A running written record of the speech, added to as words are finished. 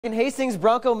In Hastings,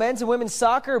 Bronco men's and women's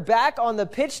soccer back on the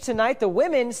pitch tonight. The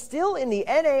women still in the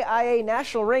NAIA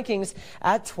national rankings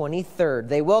at 23rd.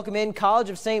 They welcome in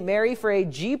College of St. Mary for a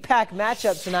G-Pack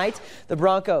matchup tonight. The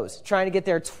Broncos trying to get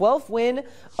their 12th win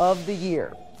of the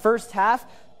year. First half,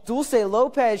 Dulce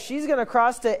Lopez, she's going to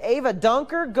cross to Ava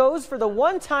Dunker, goes for the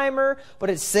one-timer,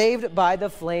 but it's saved by the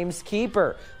Flames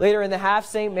keeper. Later in the half,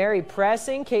 St. Mary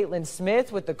pressing, Caitlin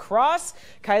Smith with the cross.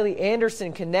 Kylie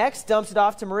Anderson connects, dumps it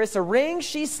off to Marissa Ring.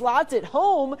 She slots it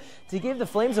home to give the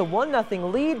Flames a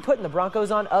 1-0 lead, putting the Broncos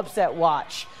on upset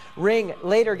watch. Ring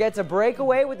later gets a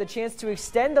breakaway with a chance to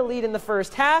extend the lead in the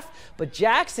first half, but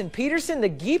Jackson Peterson, the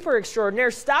keeper extraordinaire,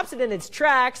 stops it in its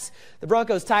tracks. The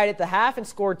Broncos tied at the half and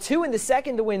scored 2 in the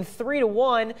second to win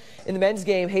 3-1. In the men's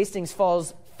game, Hastings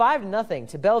falls 5-0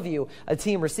 to Bellevue, a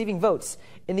team receiving votes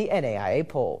in the NAIA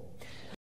poll.